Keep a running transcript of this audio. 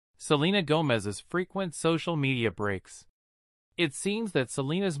Selena Gomez's frequent social media breaks. It seems that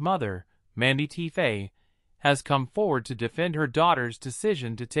Selena's mother, Mandy Teefey, has come forward to defend her daughter's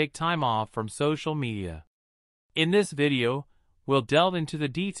decision to take time off from social media. In this video, we'll delve into the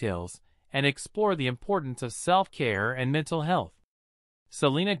details and explore the importance of self-care and mental health.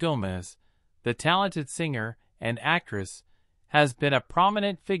 Selena Gomez, the talented singer and actress, has been a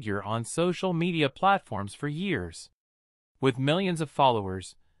prominent figure on social media platforms for years. With millions of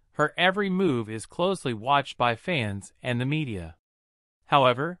followers, her every move is closely watched by fans and the media.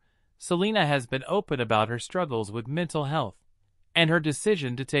 However, Selena has been open about her struggles with mental health, and her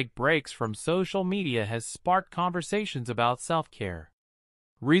decision to take breaks from social media has sparked conversations about self-care.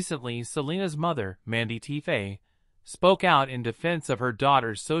 Recently, Selena's mother, Mandy Teefey, spoke out in defense of her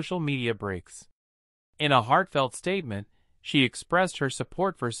daughter's social media breaks. In a heartfelt statement, she expressed her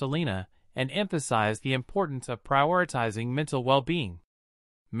support for Selena and emphasized the importance of prioritizing mental well-being.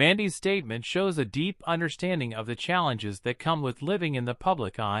 Mandy's statement shows a deep understanding of the challenges that come with living in the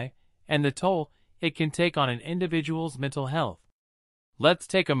public eye and the toll it can take on an individual's mental health. Let's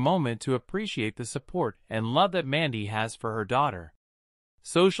take a moment to appreciate the support and love that Mandy has for her daughter.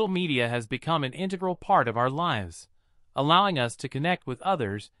 Social media has become an integral part of our lives, allowing us to connect with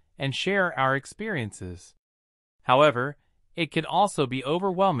others and share our experiences. However, it can also be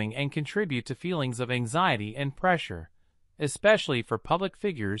overwhelming and contribute to feelings of anxiety and pressure, especially for public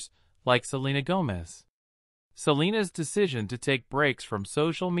figures like Selena Gomez. Selena's decision to take breaks from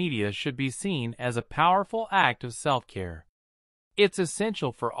social media should be seen as a powerful act of self-care. It's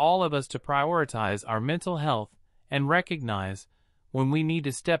essential for all of us to prioritize our mental health and recognize when we need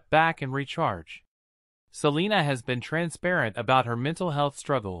to step back and recharge. Selena has been transparent about her mental health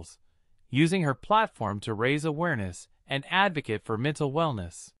struggles, using her platform to raise awareness and advocate for mental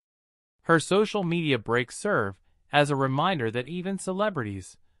wellness. Her social media breaks serve as a reminder that even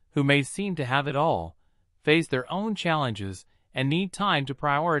celebrities, who may seem to have it all, face their own challenges and need time to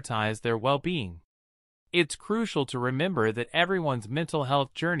prioritize their well-being. It's crucial to remember that everyone's mental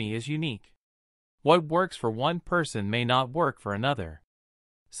health journey is unique. What works for one person may not work for another.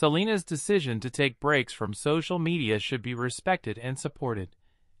 Selena's decision to take breaks from social media should be respected and supported,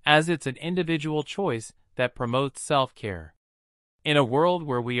 as it's an individual choice that promotes self-care. In a world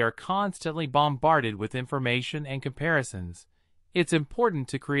where we are constantly bombarded with information and comparisons, it's important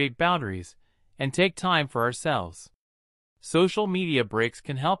to create boundaries and take time for ourselves. Social media breaks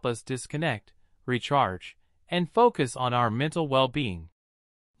can help us disconnect, recharge, and focus on our mental well-being.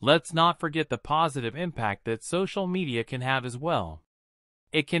 Let's not forget the positive impact that social media can have as well.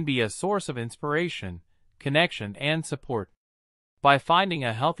 It can be a source of inspiration, connection, and support. By finding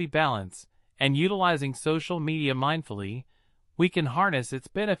a healthy balance and utilizing social media mindfully, we can harness its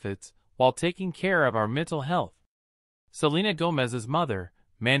benefits while taking care of our mental health. Selena Gomez's mother,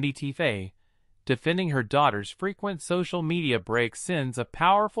 Mandy Teefey, defending her daughter's frequent social media breaks sends a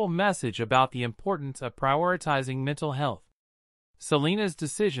powerful message about the importance of prioritizing mental health. Selena's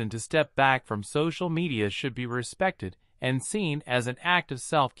decision to step back from social media should be respected and seen as an act of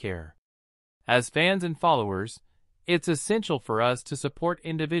self-care. As fans and followers, it's essential for us to support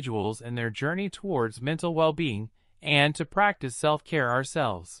individuals in their journey towards mental well-being and to practice self-care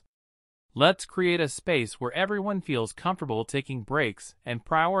ourselves. Let's create a space where everyone feels comfortable taking breaks and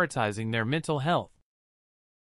prioritizing their mental health.